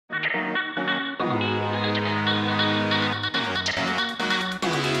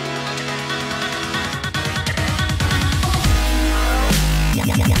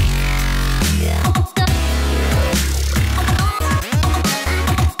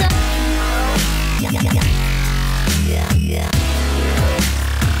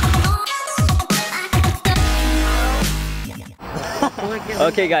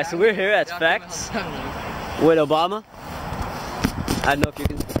Okay guys, so we're here at F.A.C.T.S with Obama. I don't know if you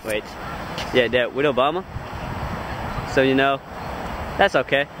can wait. Yeah, there with Obama. So you know, that's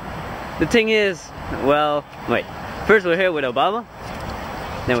okay. The thing is, well, wait. First we're here with Obama.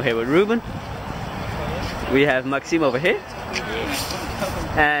 Then we're here with Ruben. We have Maxime over here.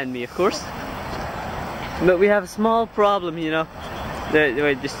 And me, of course. But we have a small problem, you know.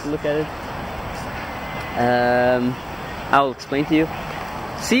 Wait, just look at it. I'll explain to you.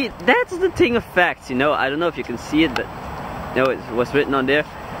 See, that's the thing of F.A.C.T.S, you know. I don't know if you can see it, but you know, it was written on there.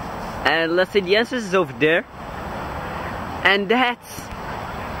 And let's say the answer is over there. And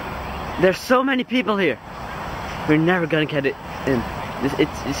there's so many people here. We're never gonna get it in.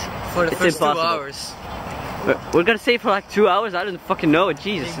 It's for the first impossible. 2 hours. We're gonna stay for like 2 hours. I don't fucking know.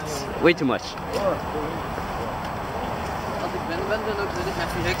 Jesus, it's way too much.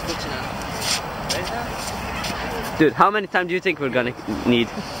 Dude, how many time do you think we're gonna need?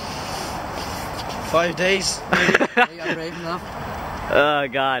 5 days. Maybe. I'm brave enough. Oh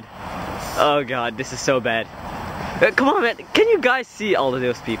god. Oh god, this is so bad. Come on, man. Can you guys see all of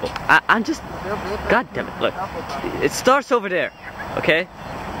those people? I'm just... God damn it, look. It starts over there, okay?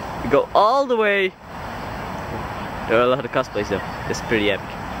 You go all the way... There are a lot of cosplays though. This is pretty epic.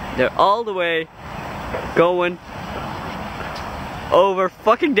 They're all the way going over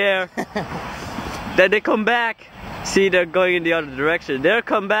fucking there. Then they come back. See, they're going in the other direction. They'll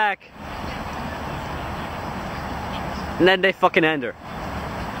come back. And then they fucking enter.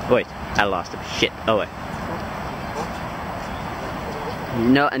 Wait, I lost him. Shit. Oh wait.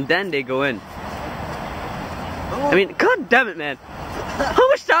 No, and then they go in. I mean, god damn it, man. How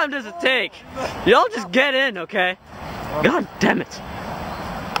much time does it take? Y'all just get in, okay? God damn it.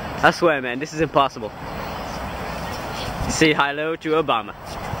 I swear, man, this is impossible. Say hello to Obama.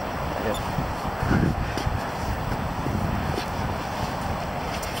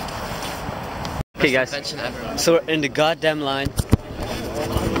 Okay guys, so we're in the goddamn line.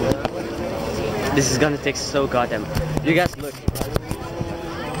 This is gonna take so goddamn... You guys look.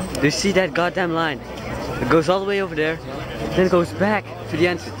 Do you see that goddamn line? It goes all the way over there, then it goes back to the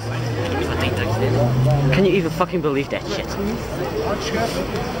entrance. Can you even fucking believe that shit?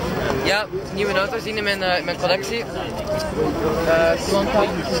 Ja, nieuwe auto zien in mijn collectie.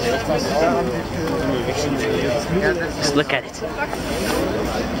 Just look at it.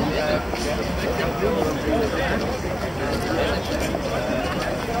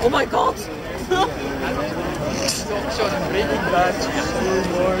 Oh my god!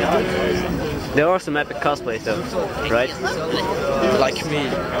 There are some epic cosplays though, right? Like me.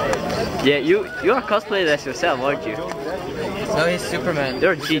 Yeah, you're a cosplayer as yourself, aren't you? No, he's Superman.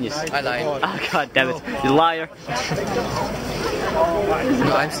 You're a genius. I lied. Oh god damn it, you liar.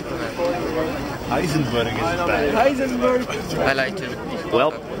 No, I'm Superman. Heisenberg is bad. Heisenberg! I lied too.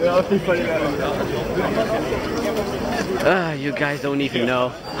 Well, you guys don't even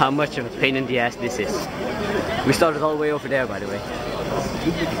know how much of a pain in the ass this is. We started all the way over there, by the way.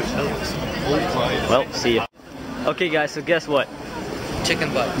 Well, see ya. Okay guys, so guess what?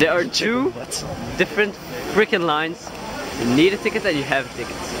 Chicken butt. There are two different freaking lines. You need a ticket and you have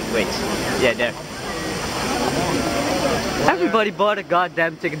tickets. Wait, yeah, there. Everybody bought a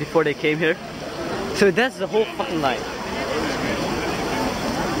goddamn ticket before they came here. So that's the whole fucking line.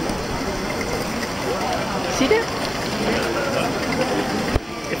 See there?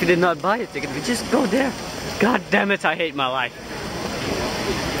 If you did not buy a ticket, we just go there. God damn it, I hate my life.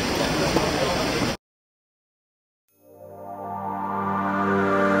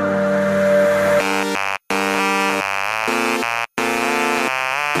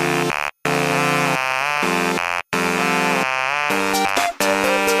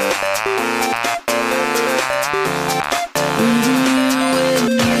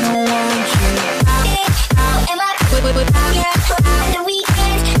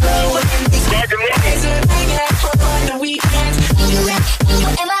 On the weekends.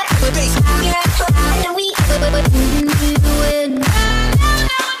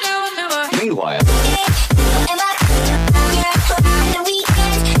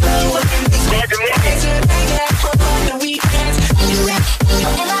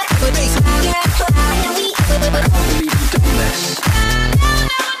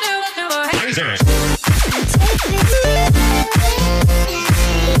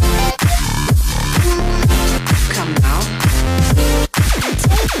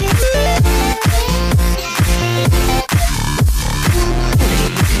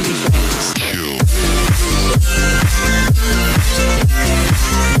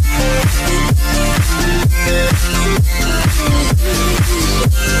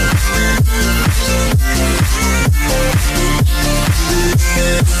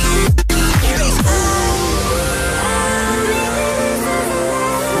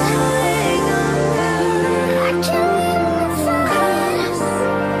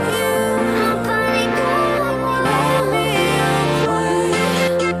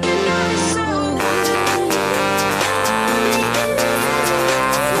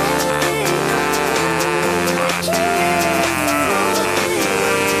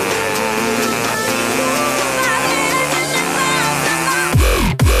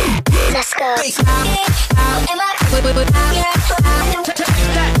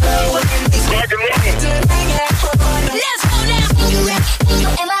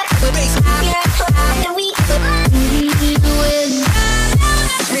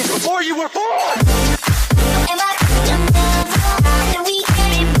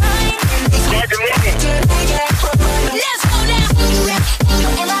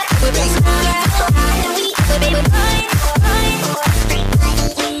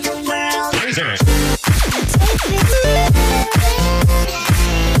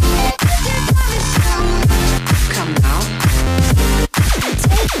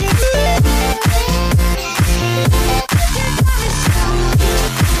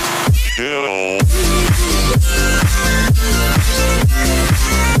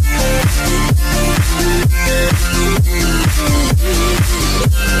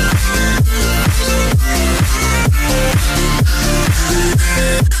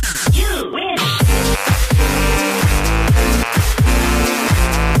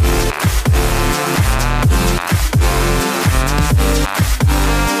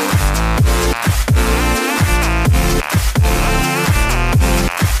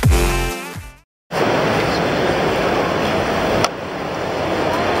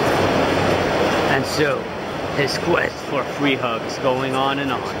 So, his quest for free hugs going on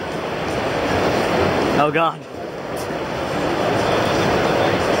and on. Oh god.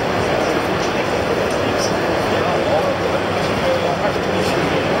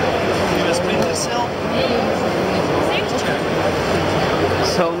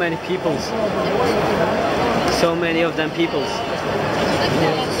 So many peoples. So many of them peoples.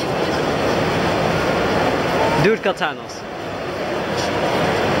 Dude Katanos.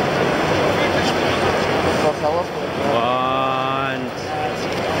 One.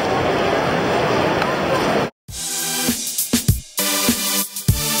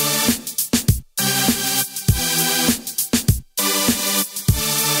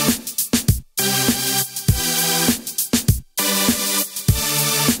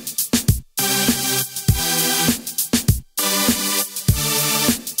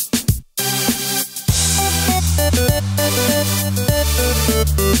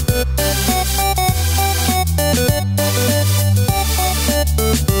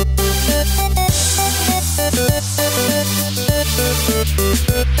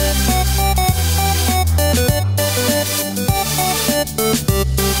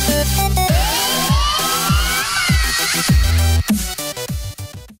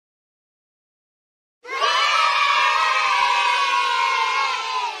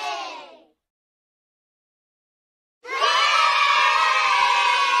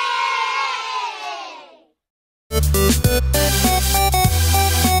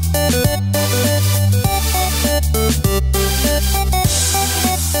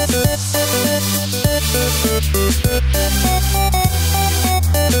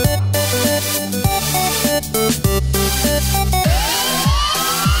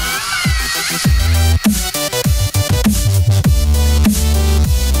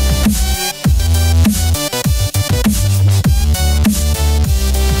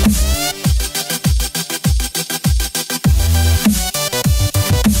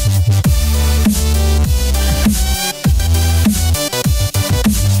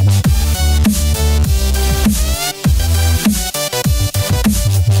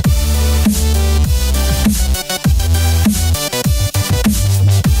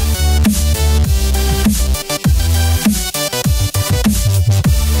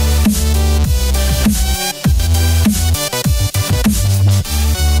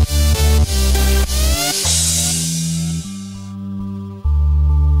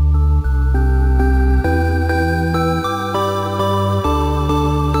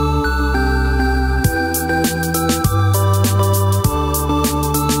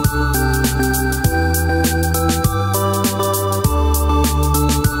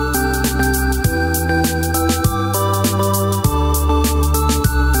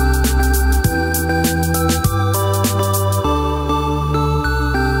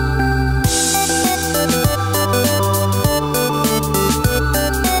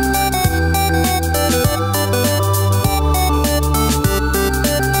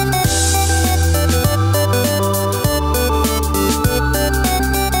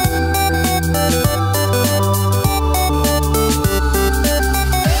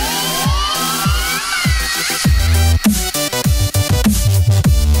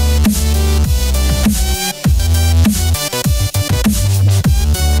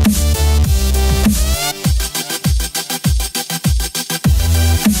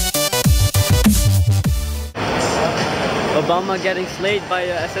 Obama getting slayed by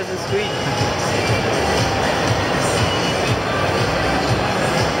Assassin's Creed.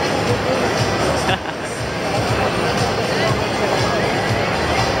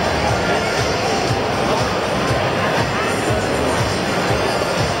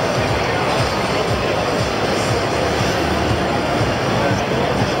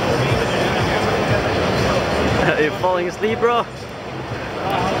 Are you falling asleep, bro?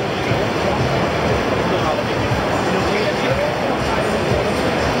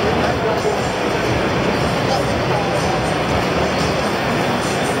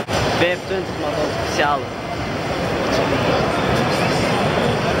 F.A.C.T.S, motor oficial.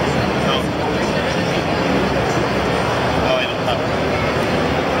 No, I don't have.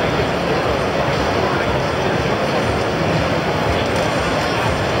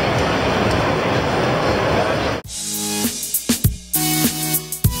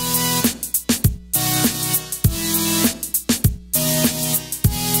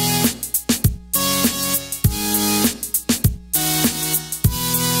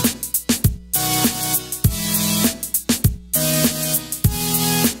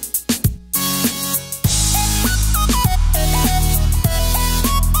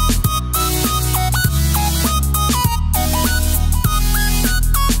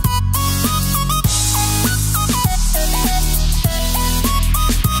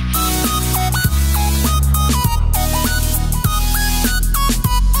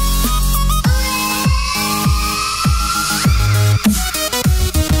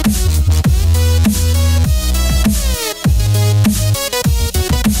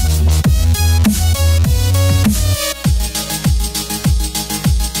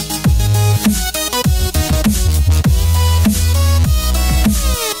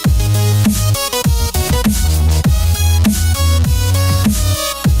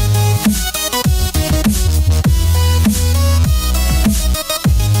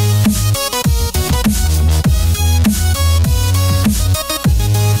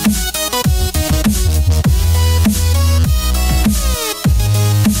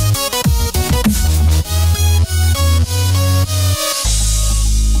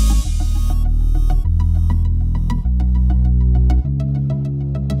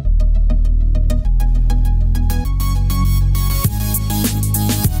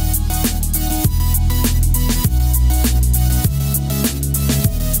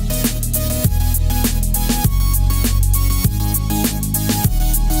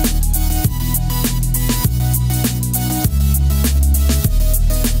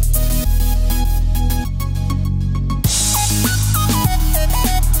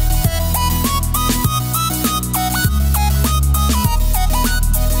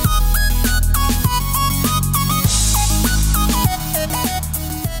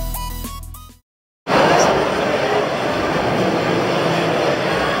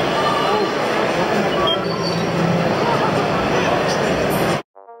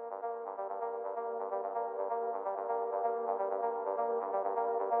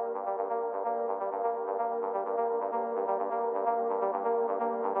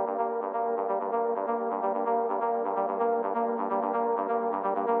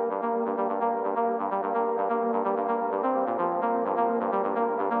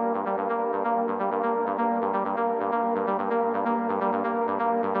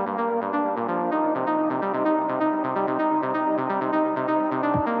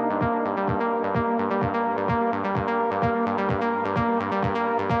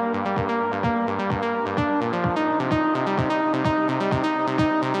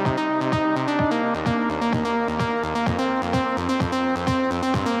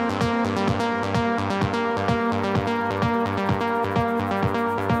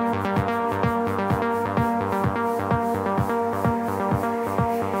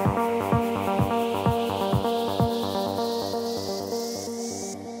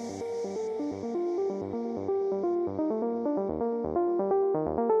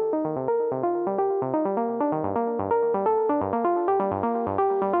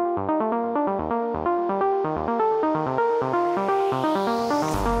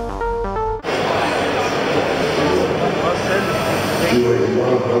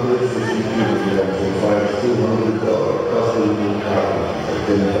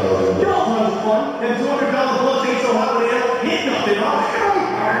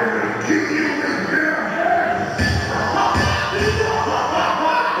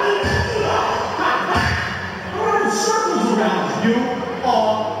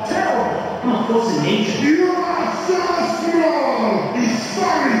 You are so small! He's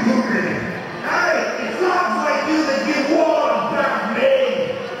sorry to me! Hey, it sounds like you that get water about me!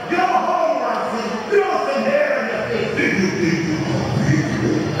 Go home, Watson! Throw some hair in your face! Did you think you could beat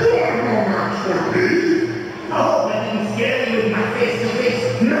me? You're no match for me! I hope I didn't scare you with my face-to-face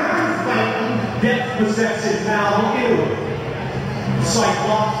non-fighting! Depth perception, pal, look at you!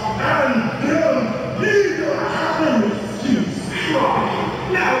 Cyclops. And neither have an excuse!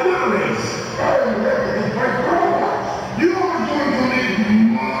 Now, Willis! I'm ready to fight robots! You're going to need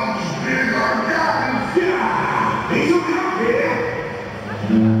much bigger guns! Yeah! They took it up here!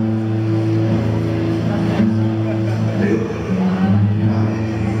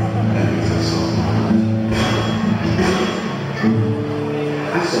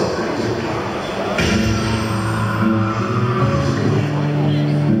 I saw that.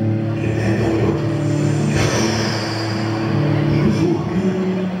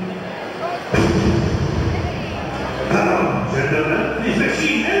 This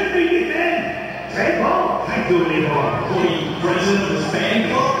machine helped me defend! Hey, Paul, can't do anymore. Will you president of the fan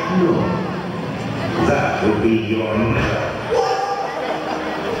club? No. That will be your mother. What?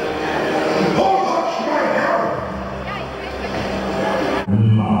 Don't touch my hair!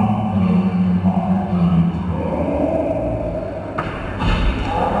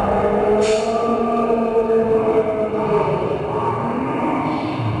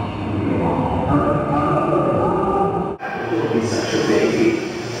 Such a baby.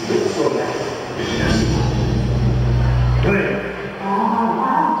 Look for that.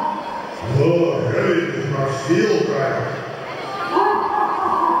 Oh, hey, this must feel right.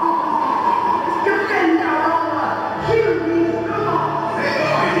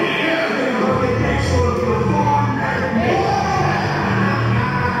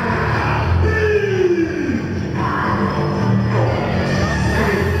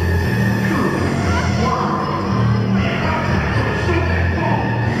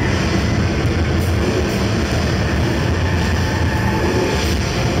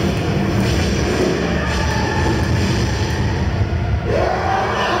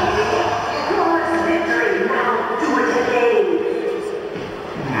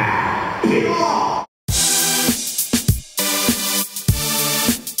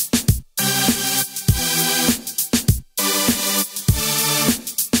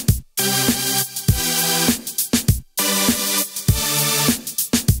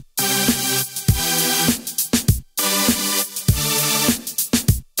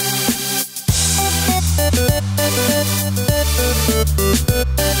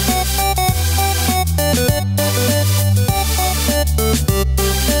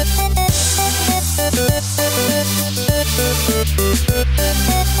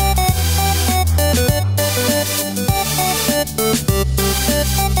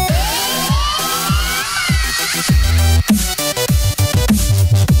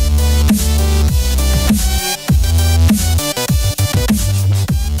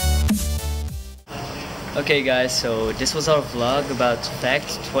 Okay guys, so this was our vlog about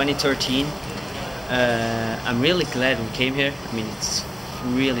F.A.C.T 2013. I'm really glad we came here. I mean, it's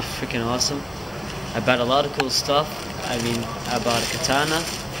really freaking awesome. I bought a lot of cool stuff. I mean, I bought a katana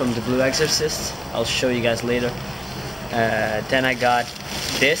from the Blue Exorcist. I'll show you guys later. Then I got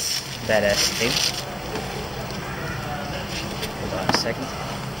this badass thing. Hold on a second.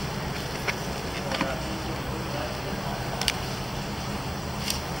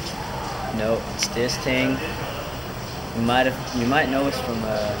 No, it's this thing. You might know it from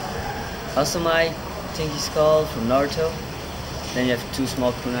Asumai, I think he's called, from Naruto. Then you have two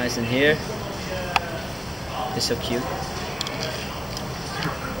small kunais in here. They're so cute.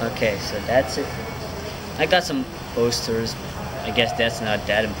 Okay, so that's it. I got some posters. I guess that's not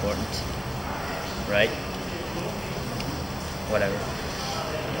that important, right? Whatever.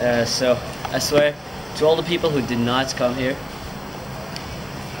 So I swear to all the people who did not come here,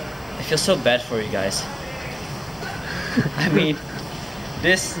 I feel so bad for you guys. I mean,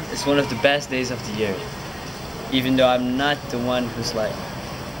 this is one of the best days of the year. Even though I'm not the one who's like,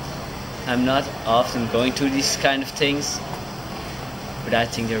 I'm not often going to these kind of things, but I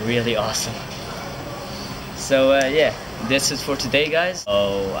think they're really awesome. So yeah, that's it for today guys.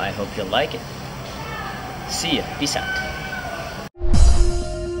 Oh, I hope you like it. See ya, peace out.